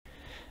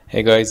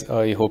Hey guys,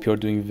 I hope you're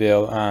doing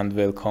well and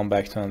welcome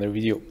back to another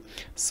video.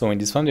 So in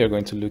this one we are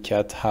going to look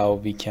at how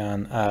we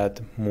can add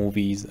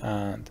movies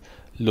and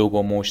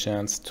logo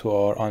motions to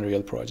our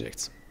Unreal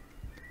projects.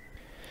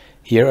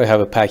 Here I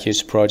have a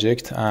package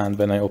project, and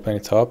when I open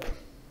it up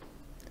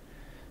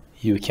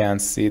you can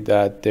see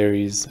that there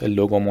is a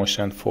logo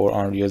motion for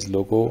Unreal's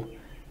logo.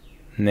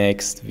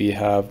 Next we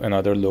have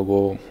another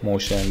logo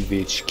motion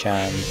which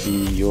can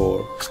be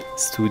your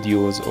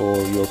studio's or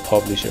your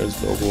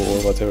publisher's logo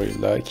or whatever you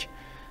like.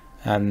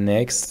 And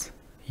next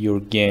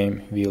your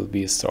game will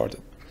be started.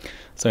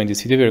 So in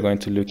this video we are going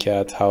to look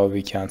at how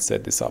we can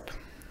set this up.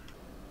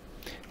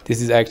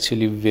 This is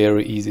actually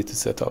very easy to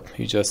set up.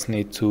 You just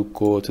need to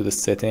go to the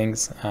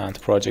settings and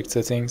project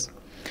settings,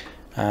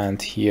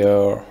 and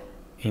here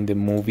in the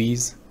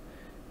movies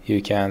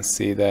you can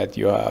see that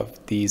you have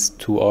these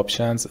two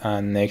options,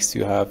 and next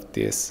you have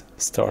this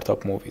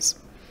startup movies.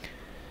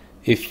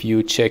 If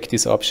you check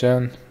this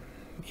option,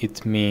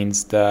 it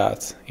means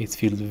that it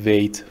will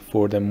wait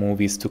for the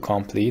movies to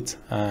complete,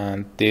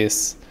 and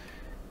this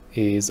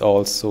is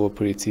also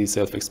pretty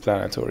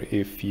self-explanatory.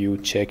 If you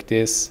check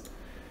this,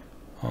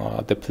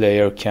 the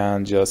player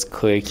can just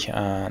click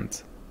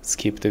and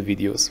skip the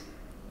videos.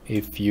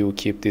 If you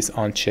keep this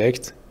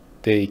unchecked,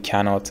 they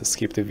cannot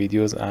skip the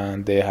videos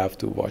and they have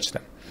to watch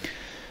them.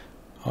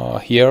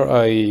 Here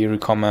I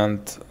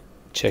recommend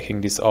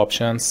checking this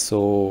option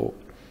so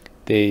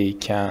they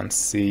can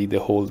see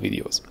the whole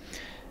videos.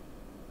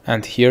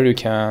 And here you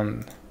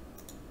can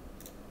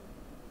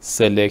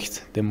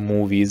select the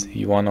movies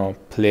you want to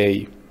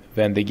play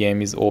when the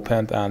game is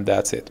opened, and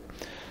that's it.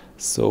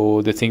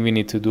 So the thing we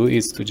need to do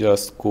is to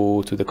just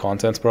go to the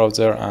content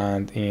browser,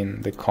 and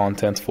in the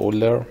content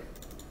folder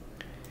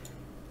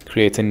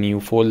create a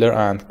new folder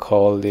and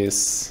call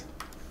this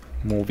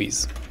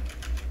movies.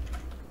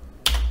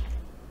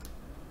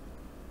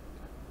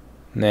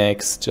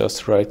 Next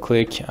just right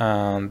click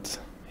and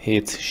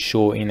hit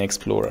show in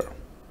Explorer.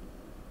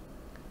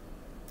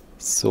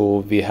 So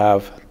we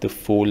have the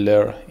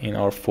folder in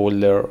our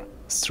folder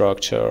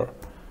structure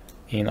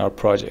in our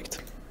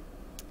project.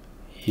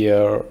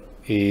 Here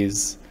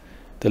is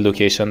the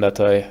location that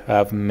I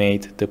have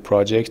made the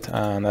project,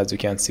 and as you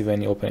can see,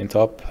 when you open it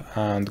up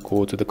and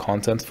go to the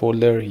content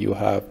folder, you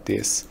have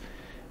this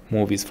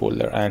movies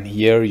folder, and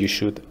here you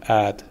should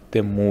add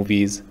the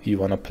movies you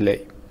want to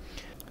play.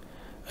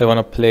 I want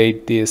to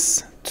play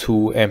these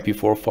two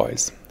MP4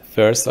 files.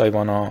 First I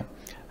want to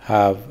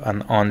have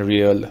an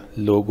Unreal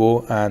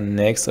logo, and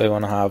next I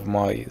want to have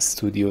my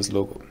studio's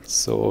logo.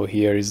 So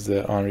here is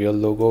the Unreal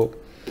logo,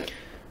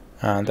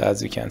 and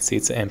as you can see,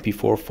 it's an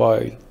MP4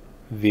 file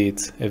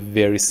with a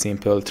very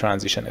simple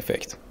transition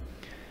effect.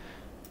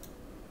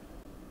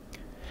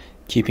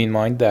 Keep in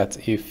mind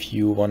that if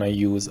you want to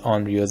use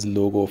Unreal's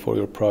logo for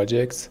your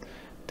projects,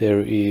 there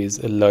is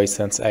a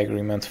license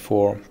agreement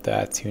form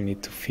that you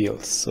need to fill.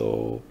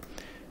 So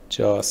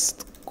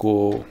just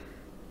go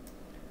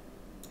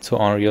to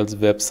Unreal's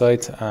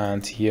website,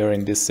 and here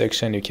in this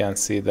section you can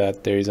see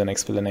that there is an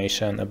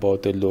explanation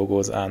about the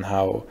logos and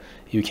how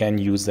you can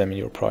use them in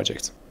your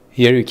project.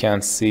 Here you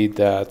can see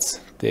that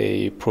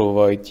they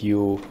provide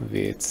you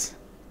with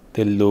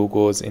the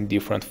logos in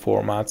different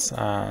formats,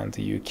 and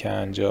you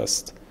can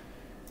just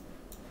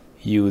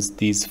use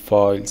these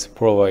files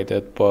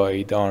provided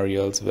by the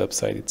Unreal's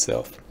website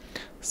itself.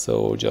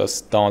 So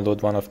just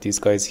download one of these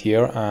guys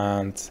here,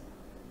 and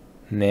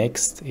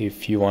next,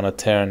 if you want to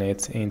turn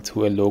it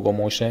into a logo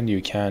motion, you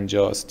can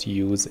just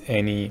use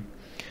any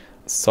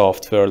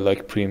software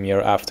like Premiere,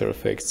 After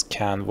Effects,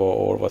 Canva,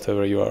 or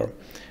whatever you are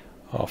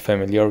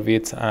familiar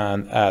with,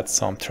 and add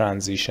some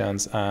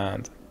transitions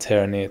and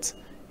turn it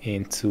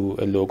into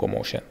a logo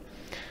motion.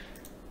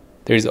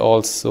 There is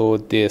also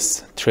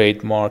this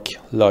trademark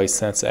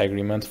license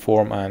agreement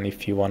form, and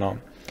if you want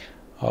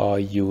to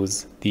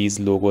use these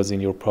logos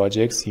in your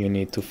projects, you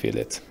need to fill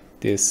it.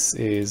 This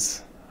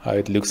is how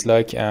it looks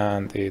like,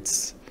 and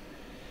it's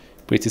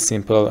pretty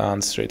simple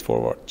and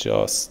straightforward.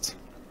 Just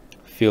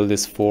fill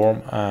this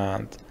form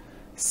and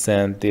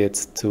send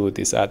it to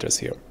this address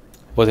here.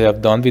 What I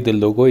have done with the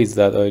logo is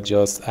that I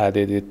just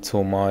added it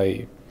to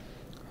my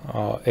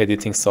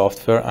editing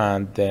software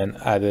and then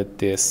added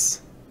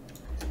this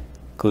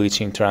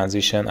glitching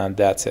transition, and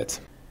that's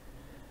it.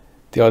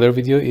 The other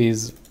video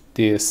is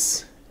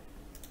this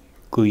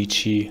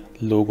glitchy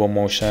logo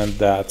motion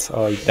that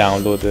I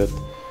downloaded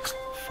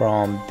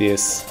from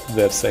this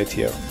website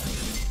here.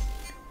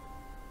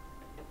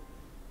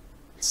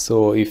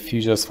 So if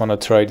you just want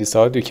to try this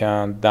out, you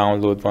can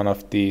download one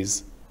of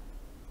these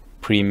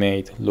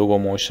pre-made logo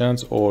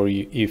motions, or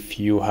if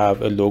you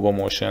have a logo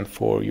motion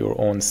for your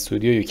own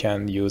studio, you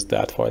can use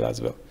that file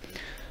as well.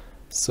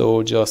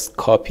 So just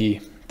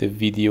copy the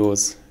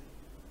videos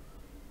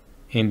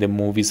in the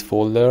movies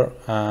folder,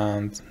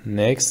 and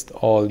next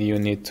all you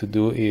need to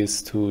do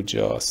is to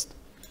just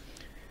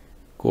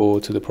go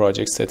to the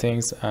project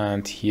settings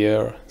and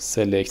here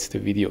select the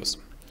videos.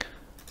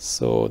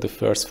 So the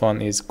first one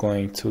is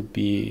going to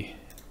be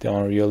the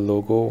Unreal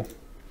logo,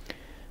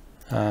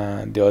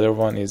 and the other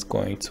one is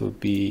going to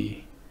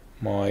be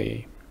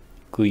my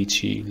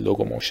glitchy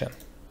logo motion.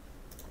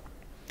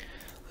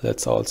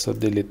 Let's also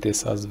delete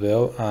this as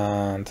well,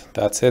 and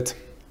that's it.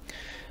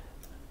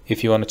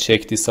 If you want to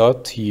check this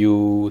out,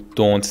 you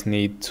don't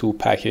need to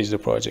package the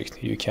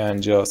project. You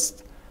can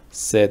just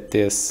set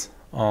this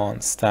on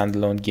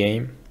standalone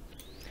game,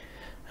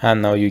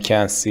 and now you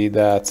can see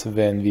that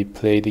when we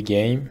play the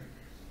game,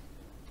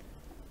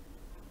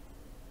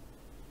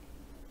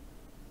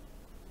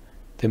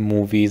 the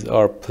movies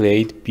are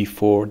played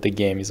before the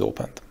game is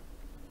opened.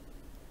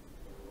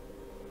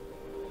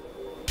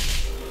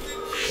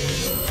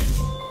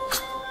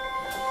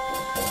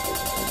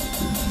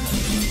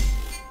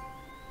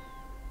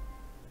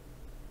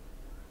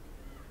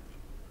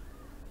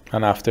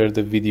 And after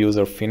the videos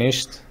are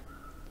finished,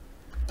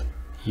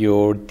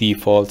 your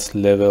default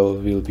level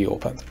will be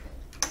opened.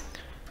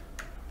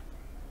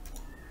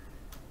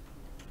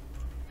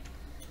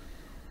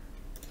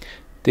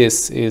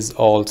 This is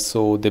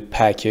also the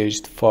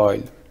packaged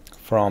file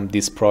from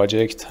this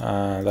project,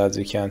 and as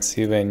you can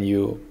see, when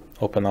you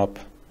open up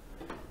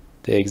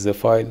the exe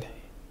file,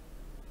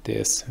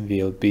 this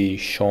will be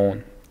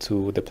shown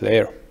to the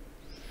player.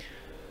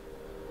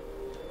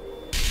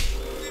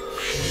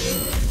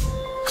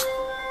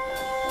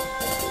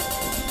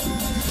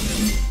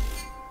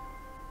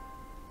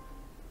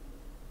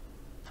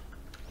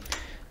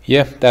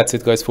 Yeah, that's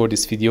it guys for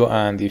this video,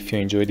 and if you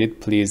enjoyed it,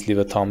 please leave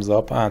a thumbs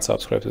up and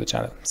subscribe to the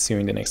channel. See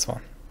you in the next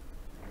one.